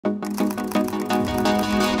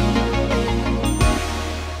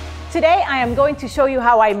Today I am going to show you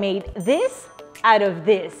how I made this out of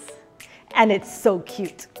this, and it's so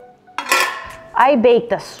cute. I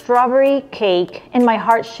baked a strawberry cake in my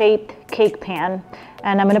heart-shaped cake pan,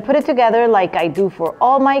 and I'm gonna put it together like I do for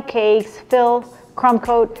all my cakes, fill, crumb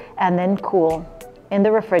coat, and then cool in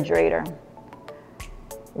the refrigerator.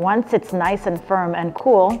 Once it's nice and firm and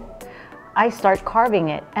cool, I start carving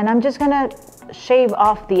it, and I'm just gonna shave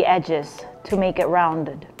off the edges to make it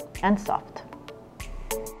rounded and soft.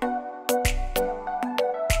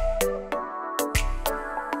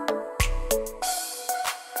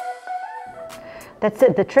 That's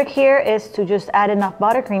it. The trick here is to just add enough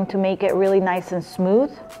buttercream to make it really nice and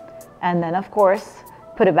smooth, and then of course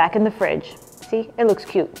put it back in the fridge. See, it looks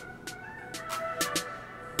cute.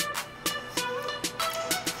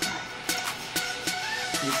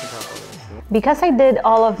 Because I did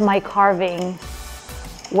all of my carving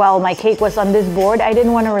while my cake was on this board, I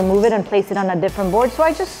didn't want to remove it and place it on a different board, so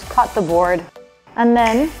I just cut the board. And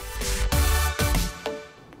then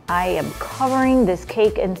I am covering this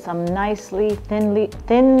cake in some nicely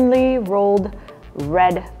thinly rolled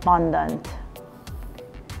red fondant.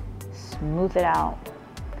 Smooth it out.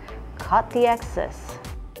 Cut the excess.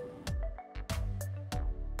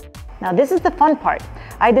 Now this is the fun part.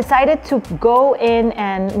 I decided to go in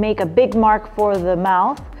and make a big mark for the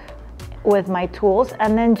mouth with my tools,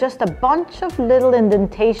 and then just a bunch of little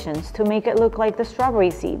indentations to make it look like the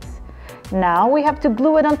strawberry seeds. Now we have to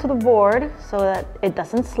glue it onto the board so that it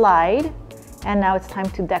doesn't slide, and now it's time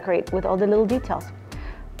to decorate with all the little details.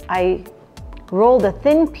 I rolled a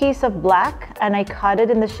thin piece of black and I cut it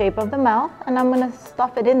in the shape of the mouth, and I'm gonna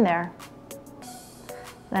stuff it in there.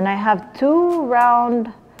 Then I have two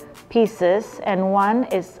round pieces, and one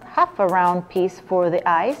is half a round piece for the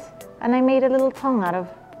eyes, and I made a little tongue out of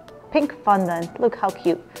pink fondant. Look how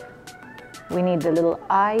cute. We need the little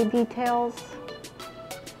eye details.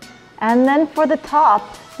 And then for the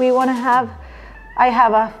top, I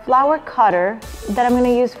have a flower cutter that I'm gonna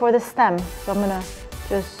use for the stem. So I'm gonna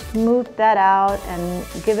just smooth that out and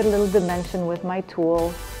give it a little dimension with my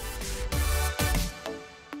tool.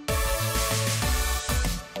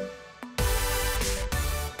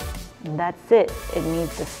 And that's it. It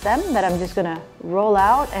needs the stem that I'm just gonna roll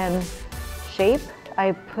out and shape.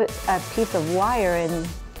 I put a piece of wire in,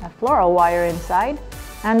 a floral wire inside,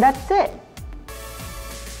 and that's it.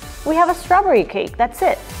 We have a strawberry cake, that's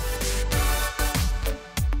it.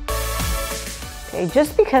 Okay,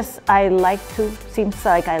 just because seems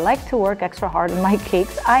like I like to work extra hard on my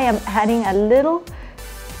cakes, I am adding a little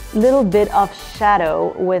bit of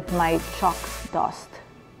shadow with my chalk dust.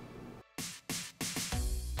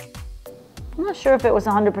 I'm not sure if it was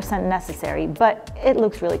 100% necessary, but it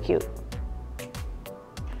looks really cute.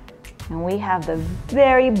 And we have the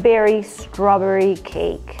very berry strawberry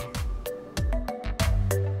cake.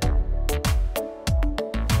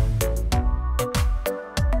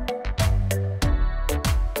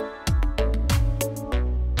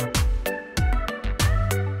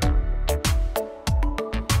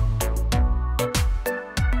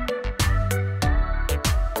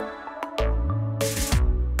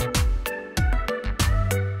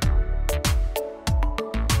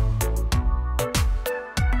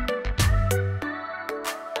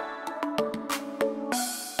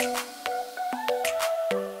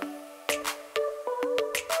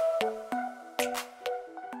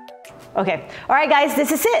 Okay, all right guys,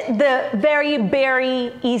 this is it. The very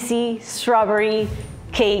berry easy strawberry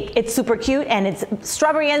cake. It's super cute, and it's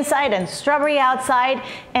strawberry inside and strawberry outside,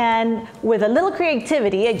 and with a little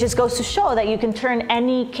creativity, it just goes to show that you can turn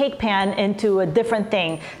any cake pan into a different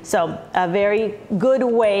thing. So a very good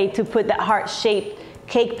way to put that heart-shaped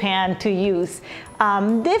cake pan to use.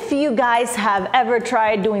 If you guys have ever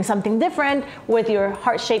tried doing something different with your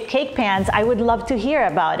heart-shaped cake pans, I would love to hear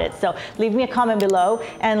about it. So leave me a comment below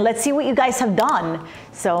and let's see what you guys have done.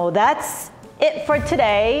 So that's it for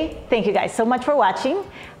today. Thank you guys so much for watching.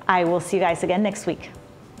 I will see you guys again next week.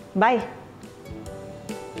 Bye.